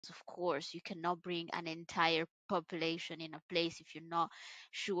of course, you cannot bring an entire population in a place if you're not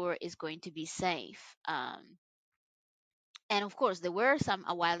sure it's going to be safe. And of course, there were some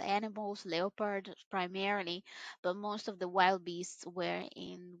wild animals, leopards primarily, but most of the wild beasts were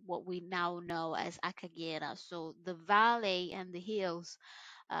in what we now know as Akagera. So the valley and the hills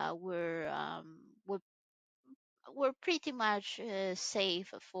uh, were um, were were pretty much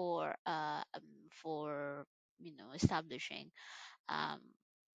safe for establishing um,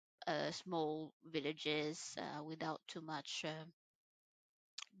 small villages without too much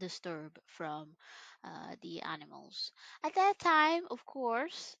disturb from the animals. At that time, of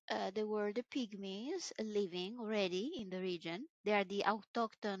course, there were the pygmies living already in the region. They are the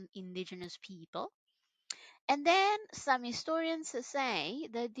autochthon indigenous people. And then some historians say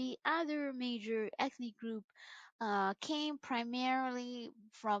that the other major ethnic group came primarily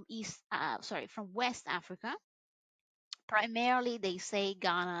from from West Africa. Primarily, they say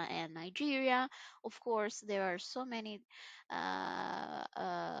Ghana and Nigeria. Of course, there are so many uh,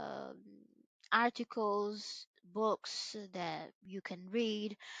 uh, articles, books that you can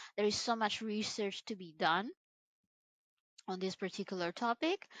read. There is so much research to be done on this particular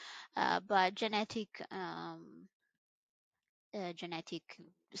topic, but genetic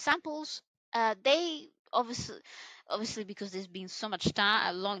samples. They obviously because there's been so much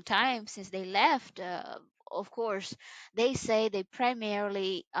time, a long time since they left. Of course, they say they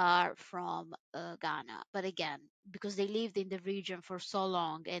primarily are from Ghana, but again, because they lived in the region for so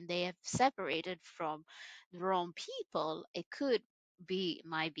long and they have separated from their own people, it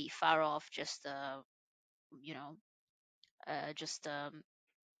might be far off. Just you know, just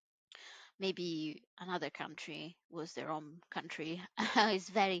maybe another country was their own country.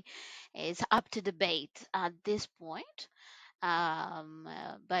 It's up to debate at this point.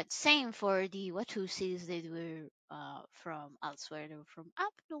 But same for the Watusis, they were from elsewhere, they were from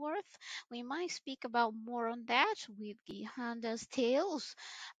up north. We might speak about more on that with the Handa's tales,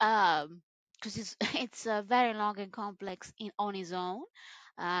 because it's very long and complex on its own.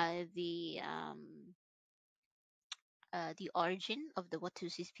 Uh, the um, the origin of the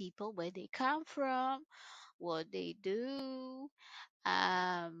Watusis people, where they come from, what they do.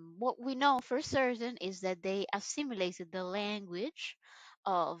 What we know for certain is that they assimilated the language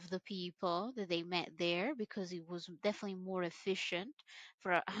of the people that they met there because it was definitely more efficient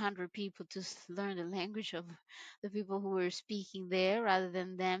for 100 people to learn the language of the people who were speaking there rather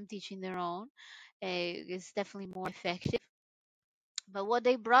than them teaching their own. It's definitely more effective. But what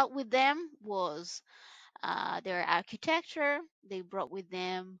they brought with them was their architecture. They brought with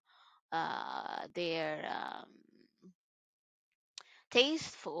them their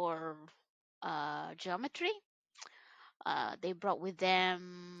taste for geometry. They brought with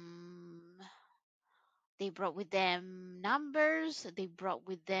them numbers. They brought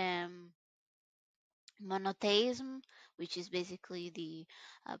with them monotheism, which is basically the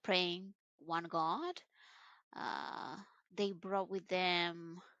praying one God. Uh, they brought with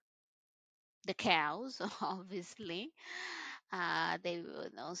them the cows, obviously. They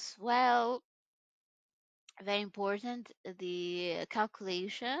as well, very important, the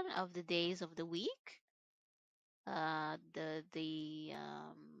calculation of the days of the week, the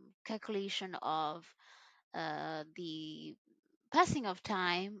calculation of the passing of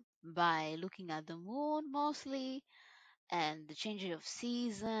time by looking at the moon mostly, and the changing of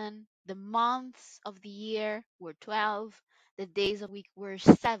season. The months of the year were 12, the days of the week were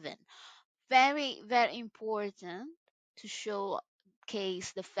 7. Very, very important to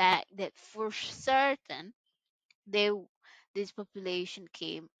showcase the fact that for certain they this population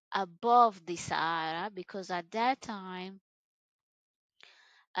came above the Sahara, because at that time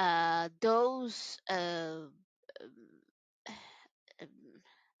those um,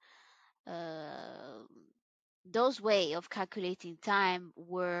 uh, those way of calculating time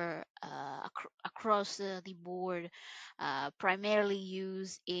were across the board, primarily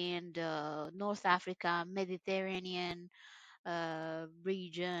used in the North Africa, Mediterranean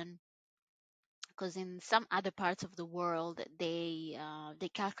region, because in some other parts of the world they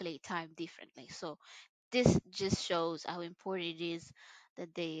calculate time differently. So this just shows how important it is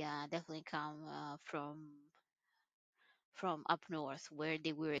that they definitely come from up north, where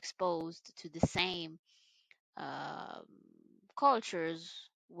they were exposed to the same um, cultures,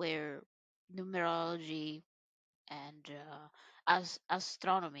 where numerology and as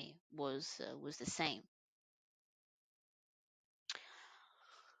astronomy was the same.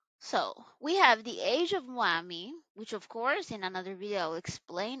 So we have the age of Mwami, which of course in another video I'll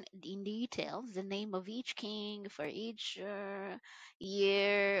explain in detail the name of each king for each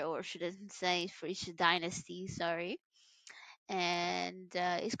year, or should I say for each dynasty, sorry. and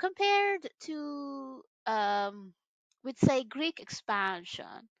is compared to, we'd say, Greek expansion,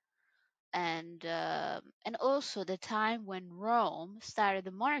 and also the time when Rome started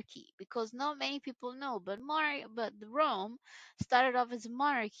the monarchy, because not many people know, but the Rome started off as a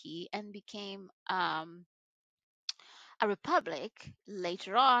monarchy and became a republic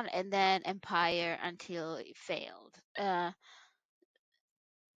later on, and then empire until it failed.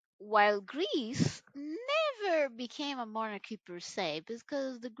 While Greece never became a monarchy per se,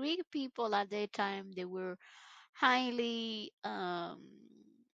 because the Greek people at that time, they were highly uh,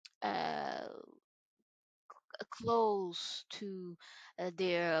 close to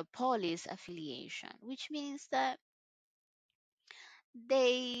their polis affiliation, which means that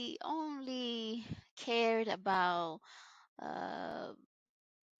they only cared about uh,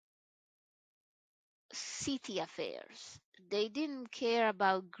 city affairs. They didn't care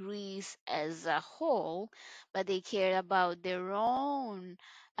about Greece as a whole, but they cared about their own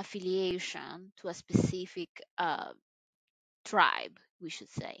affiliation to a specific tribe, we should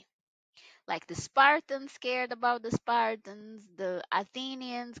say. Like the Spartans cared about the Spartans, the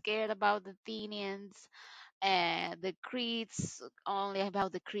Athenians cared about the Athenians, and the Cretes only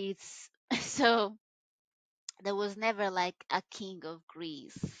about the Cretes. So there was never like a king of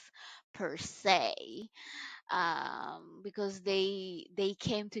Greece per se, because they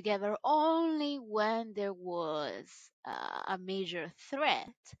came together only when there was a major threat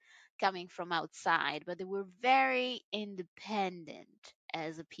coming from outside, but they were very independent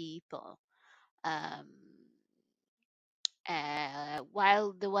as a people. Um,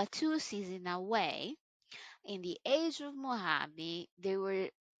 while the Watusis, in a way, in the age of Muhammad, they were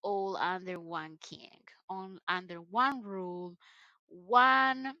all under one king, on under one rule,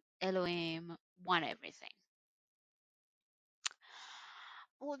 one Elohim, one everything.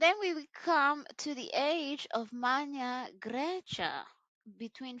 Well, then we will come to the age of Magna Grecia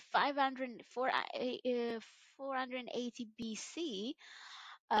between 500 480 BC,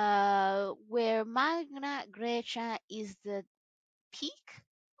 where Magna Grecia is the peak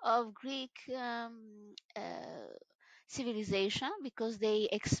of Greek civilization, because they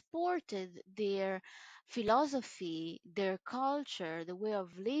exported their philosophy, their culture, the way of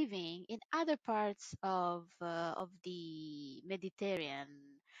living in other parts of the Mediterranean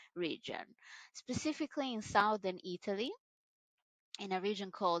region, specifically in southern Italy, in a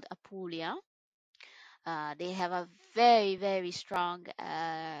region called Apulia. They have a very, very strong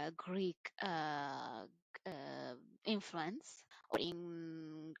Greek uh, influence, or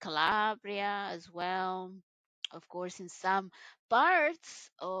in Calabria as well. Of course, in some parts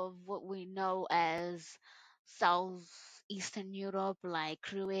of what we know as Southeastern Europe, like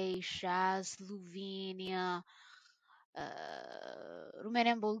Croatia, Slovenia,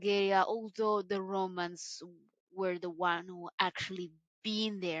 Romania and Bulgaria, although the Romans were the one who actually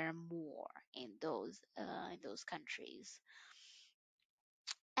been there more in those countries.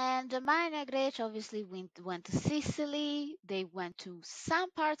 And the Minor Grecia obviously went to Sicily. They went to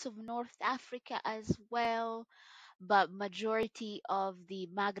some parts of North Africa as well, but majority of the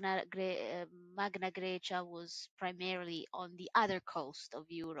Magna Grecia was primarily on the other coast of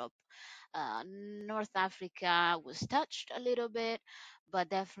Europe. North Africa was touched a little bit, but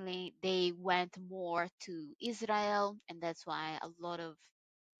definitely they went more to Israel, and that's why a lot of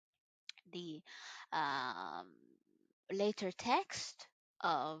the um, later text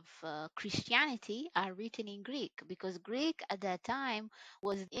of Christianity are written in Greek, because Greek at that time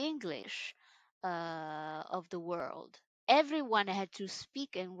was English of the world. Everyone had to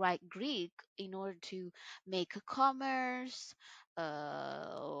speak and write Greek in order to make a commerce,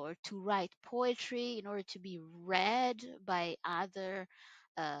 or to write poetry, in order to be read by other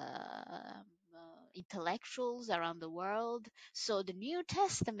intellectuals around the world. So the New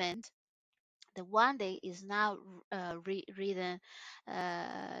Testament, the one that is now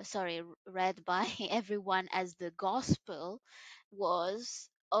read by everyone as the gospel, was,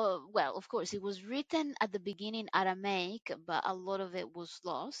 well, of course, it was written at the beginning Aramaic, but a lot of it was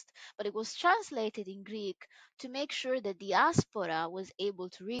lost. But it was translated in Greek to make sure that diaspora was able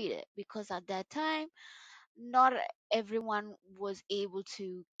to read it, because at that time not everyone was able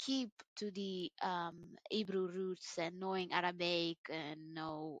to keep to the Hebrew roots and knowing Arabic and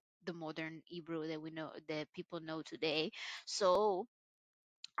know the modern Hebrew that we know, that people know today. So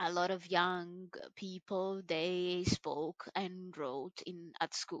a lot of young people, they spoke and wrote in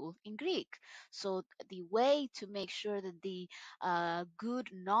at school in Greek. So the way to make sure that the good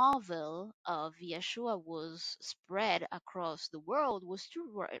novel of Yeshua was spread across the world was to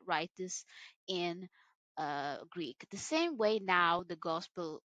write this in Greek. The same way now the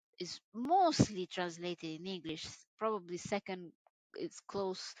gospel is mostly translated in English. Probably second is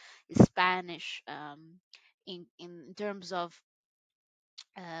close is Spanish, in terms of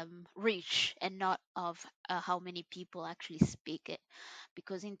reach, and not of how many people actually speak it,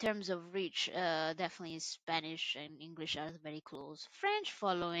 because in terms of reach, definitely Spanish and English are very close. French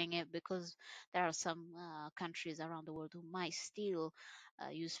following it, because there are some countries around the world who might still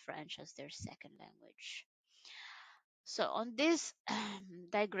use French as their second language. So, on this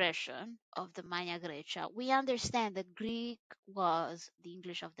digression of the Magna Grecia, we understand that Greek was the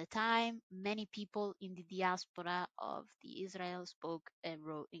English of the time. Many people in the diaspora of the Israel spoke and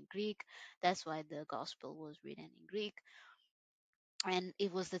wrote in Greek. That's why the gospel was written in Greek. And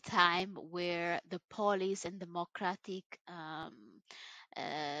it was the time where the polis and democratic, uh,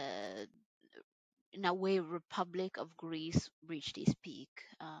 in a way, Republic of Greece reached its peak.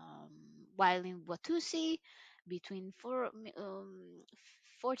 While in Watusi, between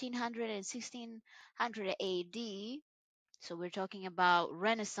 1400 and 1600 AD, so we're talking about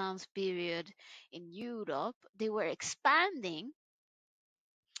Renaissance period in Europe, they were expanding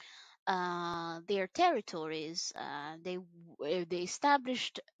their territories. They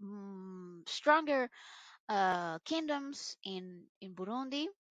established stronger kingdoms in Burundi,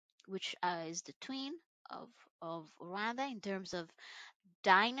 which is the twin of Rwanda in terms of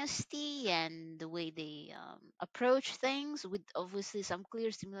dynasty and the way they approach things, with obviously some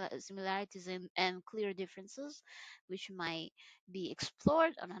clear similarities and clear differences, which might be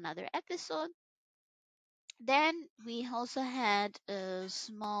explored on another episode. Then we also had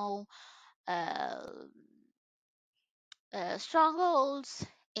small uh, strongholds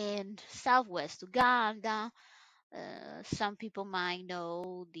in southwest Uganda. Some people might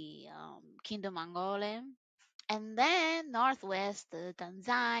know the Kingdom Angole. And then northwest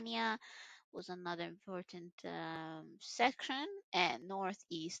Tanzania was another important section, and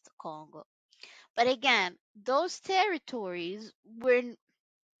northeast Congo. But again, those territories were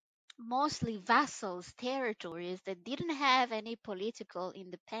mostly vassals territories that didn't have any political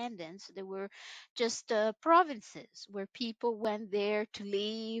independence. They were just provinces where people went there to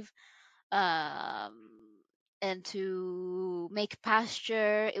live, um, and to make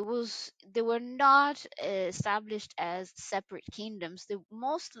pasture. They were not established as separate kingdoms.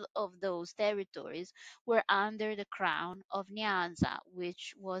 Most of those territories were under the crown of Nyanza,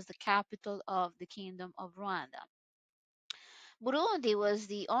 which was the capital of the Kingdom of Rwanda. Burundi was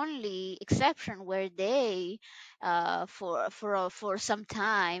the only exception where they, for some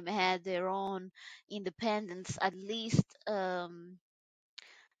time, had their own independence, at least from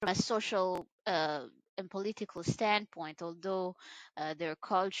a social and political standpoint. Although their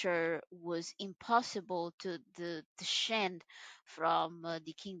culture was impossible to descend from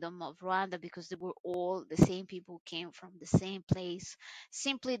the Kingdom of Rwanda, because they were all the same people who came from the same place.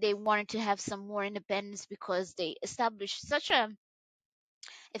 Simply, they wanted to have some more independence because they established such a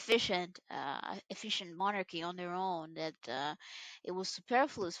efficient monarchy on their own, that it was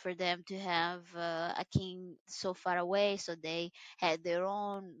superfluous for them to have a king so far away. So they had their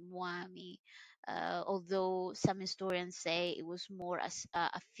own Mwami. Although some historians say it was more as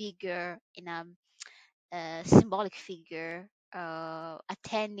a figure, in a symbolic figure,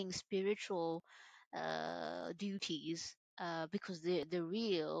 attending spiritual duties, because the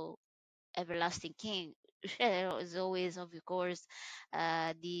real everlasting king is always, of course,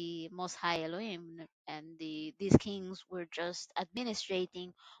 the most high Elohim, and these kings were just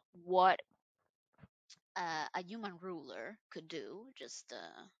administrating what a human ruler could do, just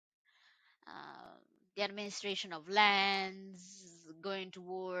uh, the administration of lands, going to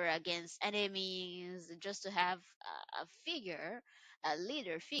war against enemies, just to have a figure, a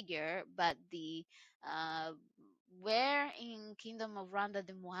leader figure. But the uh, where in Kingdom of Rwanda,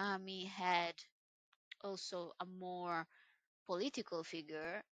 the Muami had also a more political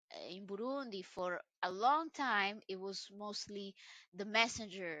figure. In Burundi, for a long time, it was mostly the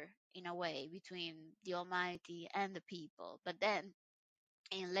messenger, in a way, between the Almighty and the people. But then,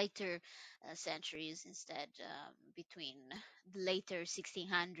 in later centuries, instead, between the later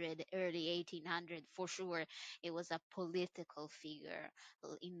 1600, early 1800, for sure, it was a political figure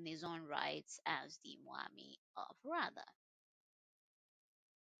in his own rights as the Mwami of Rada.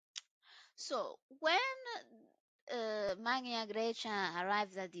 So when Magna Grecia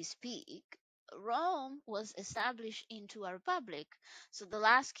arrived at this peak, Rome was established into a republic. So the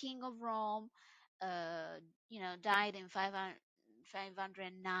last king of Rome, uh, died in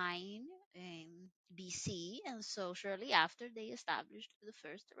 509 BC, and so shortly after they established the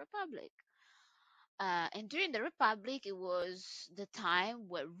first republic. And during the republic, it was the time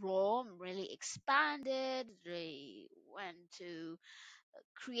where Rome really expanded. They went to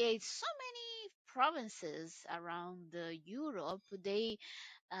create so many provinces around Europe. They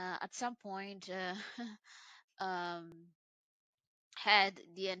at some point um, had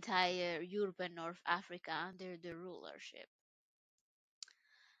the entire Europe and North Africa under their rulership.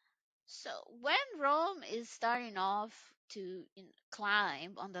 So when Rome is starting off to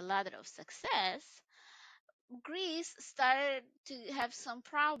climb on the ladder of success, Greece started to have some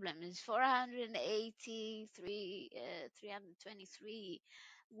problems. 483, 323,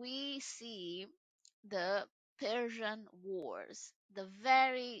 we see the Persian Wars, the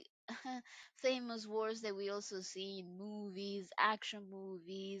very famous wars that we also see in movies, action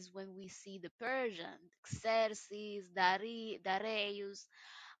movies, when we see the Persian, Xerxes, Darius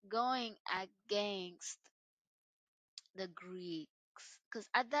going against the Greeks. Because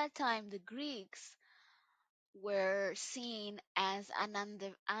at that time, the Greeks were seen as an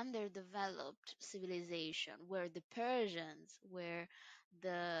underdeveloped civilization, where the Persians were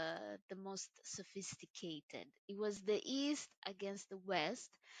the most sophisticated. It was the East against the West,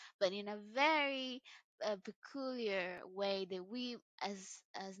 but in a very peculiar way that we, as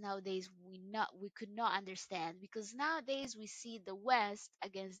nowadays, we could not understand, because nowadays we see the West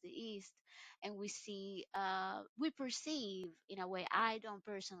against the East, and we perceive, in a way, I don't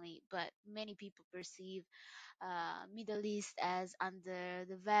personally, but many people perceive Middle East as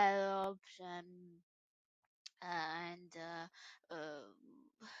underdeveloped and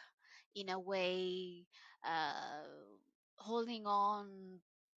in a way uh, holding on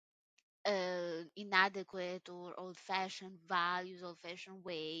inadequate or old-fashioned values, old-fashioned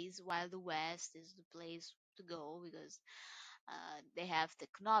ways, while the West is the place to go, because they have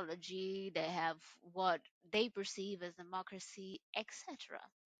technology, they have what they perceive as democracy, etc.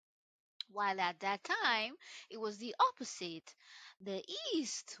 While at that time, it was the opposite. The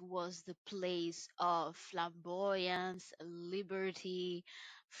East was the place of flamboyance, liberty,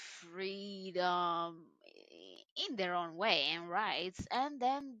 freedom in their own way and rights. And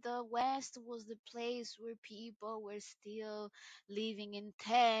then the West was the place where people were still living in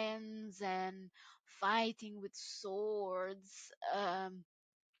tents and fighting with swords.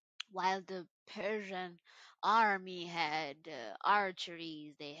 While the Persian army had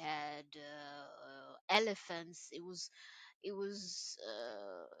archery, they had elephants. It was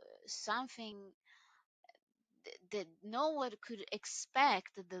something that no one could expect.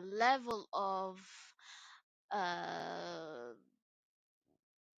 The level of uh,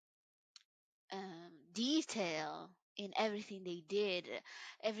 detail in everything they did.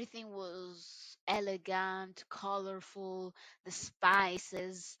 Everything was elegant, colorful, the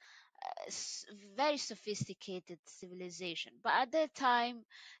spices, s- very sophisticated civilization. But at that time,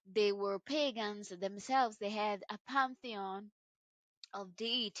 they were pagans themselves. They had a pantheon of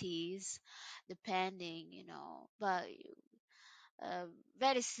deities, depending, but uh,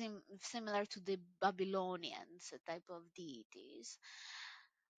 very similar to the Babylonians type of deities.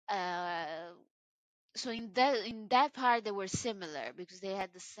 Uh, so in that part they were similar, because they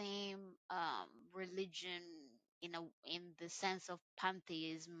had the same religion, in the sense of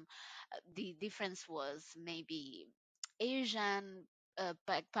pantheism. The difference was maybe Asian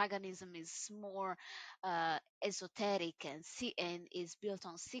paganism is more esoteric and is built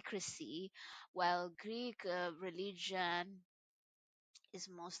on secrecy, while Greek religion is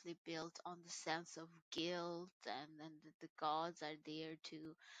mostly built on the sense of guilt, and then the gods are there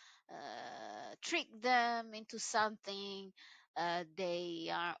to trick them into something. They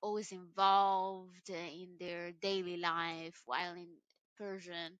are always involved in their daily life, while in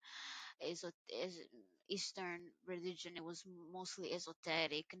Persian is Eastern religion, it was mostly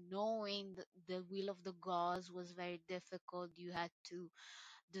esoteric. Knowing the will of the gods was very difficult. You had to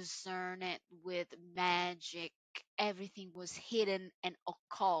discern it with magic. Everything was hidden and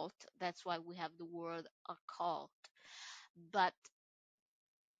occult. That's why we have the word occult. But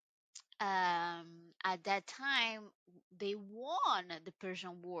at that time, they won the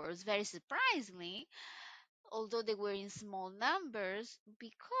Persian Wars, very surprisingly, although they were in small numbers,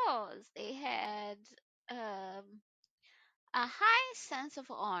 because they had um, a high sense of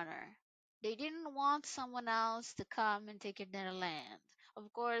honor. They didn't want someone else to come and take their land.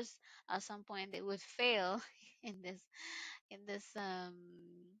 Of course, at some point they would fail in this in the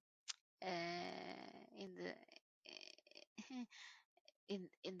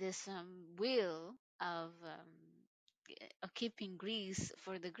in this will of keeping Greece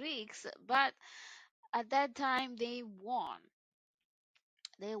for the Greeks. But at that time they won.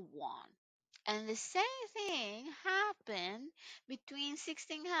 And the same thing happened between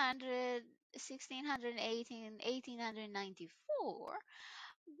 1618 and 1894,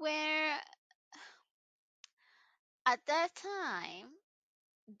 where at that time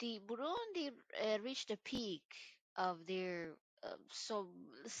the Burundi reached the peak of their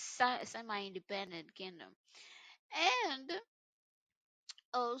semi-independent kingdom, and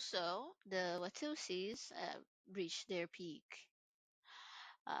also the Watusis reached their peak.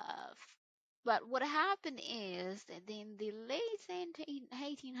 But what happened is that in the late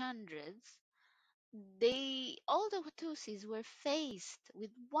 1800s, all the Watusis were faced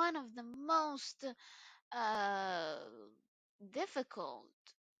with one of the most uh, difficult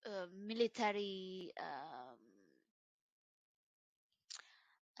military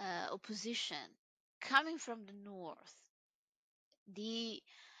opposition coming from the north. The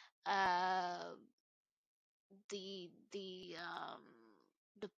uh, the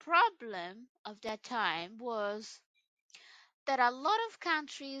the problem of that time was that a lot of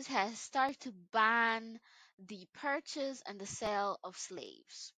countries had started to ban the purchase and the sale of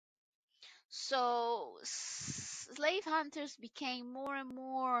slaves. So slave hunters became more and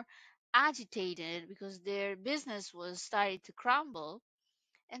more agitated because their business was starting to crumble,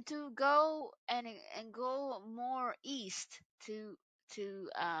 and to go and go more east to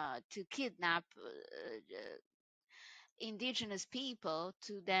kidnap indigenous people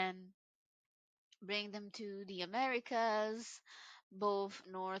to then bring them to the Americas, both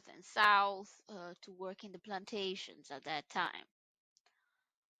north and south, to work in the plantations at that time.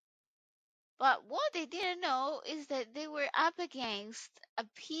 But what they didn't know is that they were up against a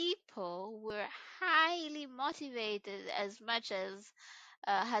people who were highly motivated, as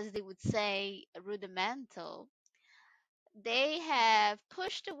they would say, rudimental. They have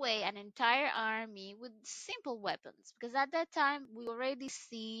pushed away an entire army with simple weapons, because at that time we already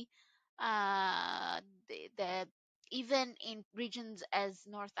see the even in regions as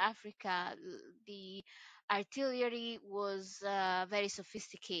North Africa, the artillery was very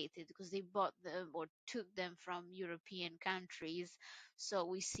sophisticated because they bought them or took them from European countries. So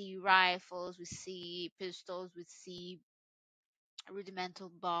we see rifles, we see pistols, we see rudimental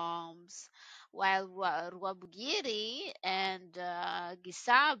bombs, while Rwabugiri and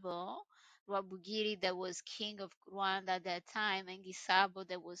Rwabugiri that was king of Rwanda at that time, and Gisabo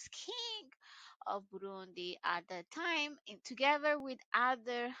that was king of Burundi at that time, together with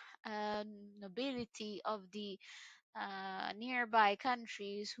other uh, nobility of the nearby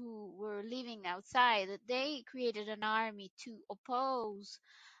countries who were living outside, they created an army to oppose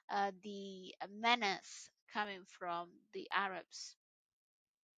the menace coming from the Arabs.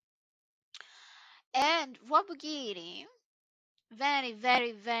 And Wabugiri, very,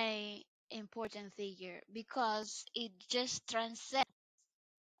 very, very important figure because it just transcends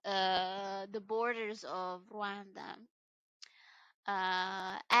the borders of Rwanda,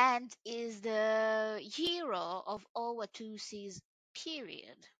 and is the hero of all Watusi's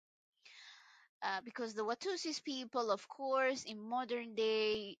period. Because the Watusis people, of course, in modern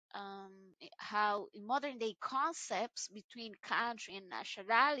day, how in modern day concepts between country and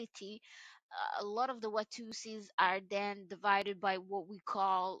nationality, a lot of the Watusis are then divided by what we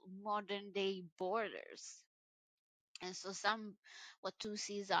call modern day borders. And so some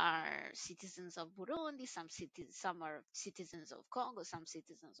Watusis are citizens of Burundi, some are citizens of Congo, some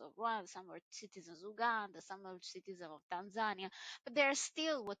citizens of Rwanda, some are citizens of Uganda, some are citizens of Tanzania, but they're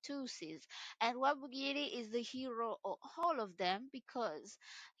still Watusis. And Wabugiri is the hero of all of them because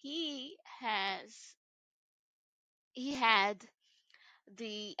he has he had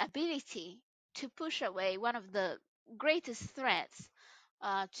the ability to push away one of the greatest threats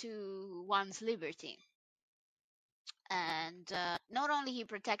to one's liberty. And not only he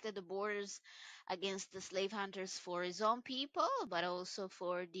protected the borders against the slave hunters for his own people, but also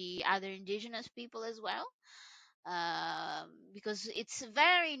for the other indigenous people as well. Because it's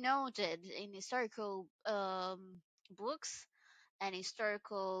very noted in historical books and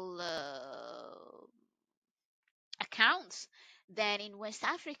historical accounts that in West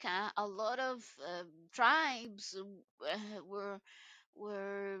Africa, a lot of tribes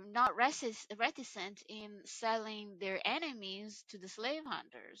were not reticent in selling their enemies to the slave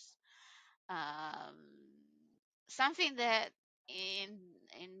hunters. Um, Something that in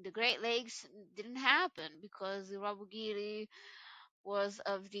in the Great Lakes didn't happen because the Rabugiri was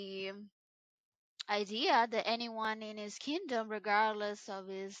of the idea that anyone in his kingdom, regardless of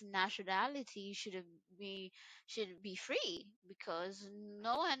his nationality, be should be free, because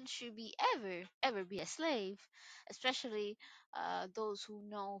no one should be ever be a slave, especially those who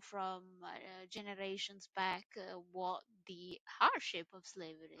know from generations back what the hardship of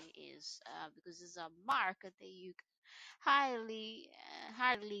slavery is, because it's a mark that you highly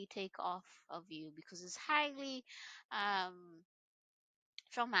hardly take off of you, because it's highly um,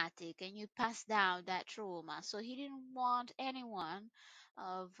 traumatic and you pass down that trauma. So he didn't want anyone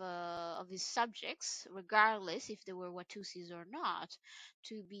of his subjects, regardless if they were Watusis or not,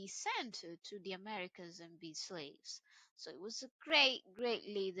 to be sent to the Americas and be slaves. So it was a great, great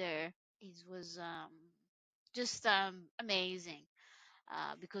leader. It was just amazing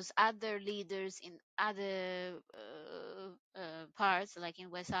because other leaders in other parts, like in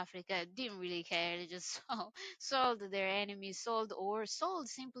West Africa, didn't really care. They just sold their enemies, sold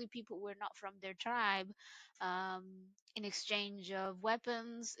simply people who were not from their tribe, um, in exchange of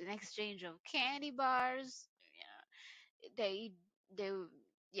weapons, in exchange of candy bars. They, they,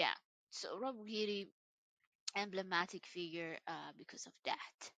 yeah. So Rob Giri, emblematic figure because of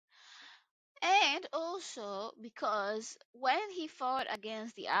that. And also because when he fought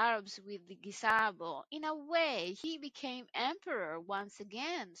against the Arabs with the Gisabo, in a way, he became emperor once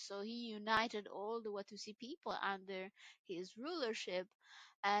again. So he united all the Watusi people under his rulership,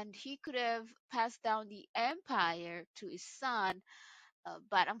 and he could have passed down the empire to his son,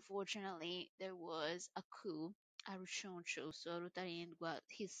 but unfortunately, there was a coup, a Rushonshu. So Rutarind, well,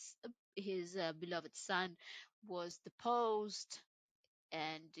 his beloved son was deposed,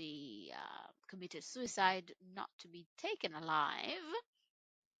 and he committed suicide not to be taken alive.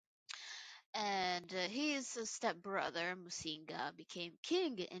 And his stepbrother Musinga became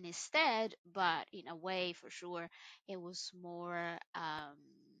king in his stead, but in a way, for sure, it was more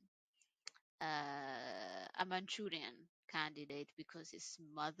a Manchurian candidate because his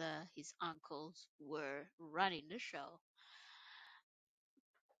mother, his uncles were running the show.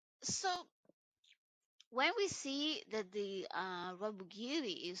 So when we see that the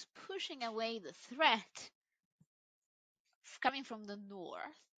Rabugiri is pushing away the threat coming from the north,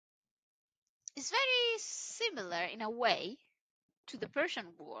 it's very similar in a way to the Persian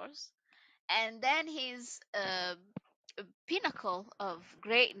Wars. And then his pinnacle of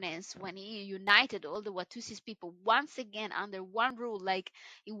greatness when he united all the Watusis people once again under one rule, like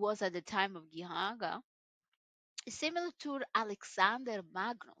it was at the time of Gihanga, is similar to Alexander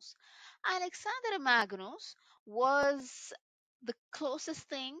Magnus. Alexander Magnus was the closest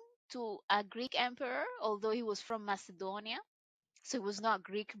thing to a Greek emperor, although he was from Macedonia. So it was not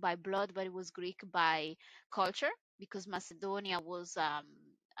Greek by blood, but it was Greek by culture, because Macedonia was a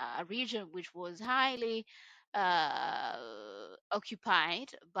region which was highly uh,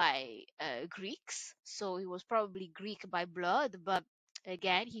 occupied by Greeks. So he was probably Greek by blood, but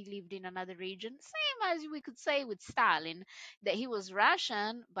again, he lived in another region. Same as we could say with Stalin, that he was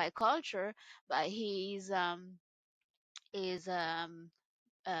Russian by culture, but his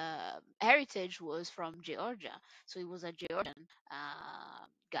heritage was from Georgia. So he was a Georgian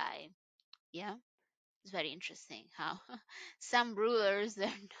guy. Yeah, it's very interesting how some rulers they're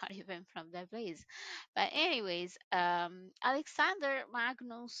not even from that place. But anyways, Alexander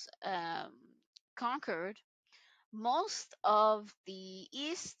Magnus conquered most of the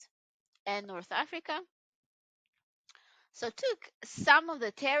East and North Africa. So took some of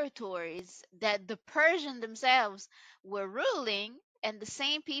the territories that the Persians themselves were ruling, and the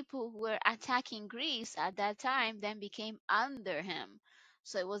same people who were attacking Greece at that time then became under him.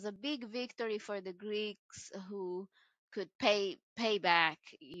 So it was a big victory for the Greeks who could pay back,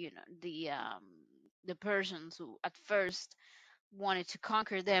 the Persians who at first wanted to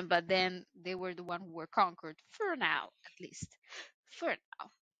conquer them, but then they were the one who were conquered for now, at least for now.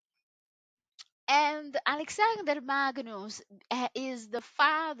 And Alexander Magnus is the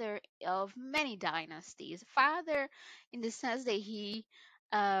father of many dynasties. Father, in the sense that he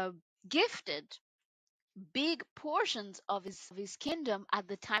uh, gifted big portions of his kingdom at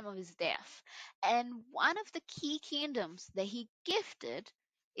the time of his death. And one of the key kingdoms that he gifted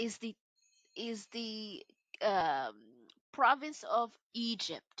is the um, province of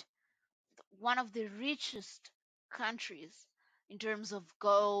Egypt, one of the richest countries in terms of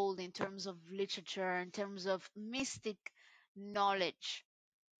gold, in terms of literature, in terms of mystic knowledge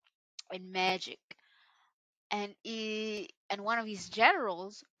and magic. And one of his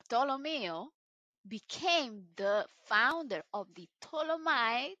generals, Ptolemy, became the founder of the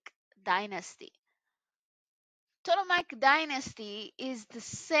Ptolemaic dynasty. Ptolemaic dynasty is the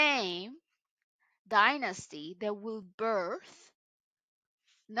same dynasty that will birth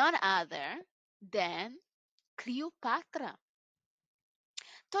none other than Cleopatra.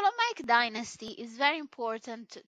 Ptolemaic dynasty is very important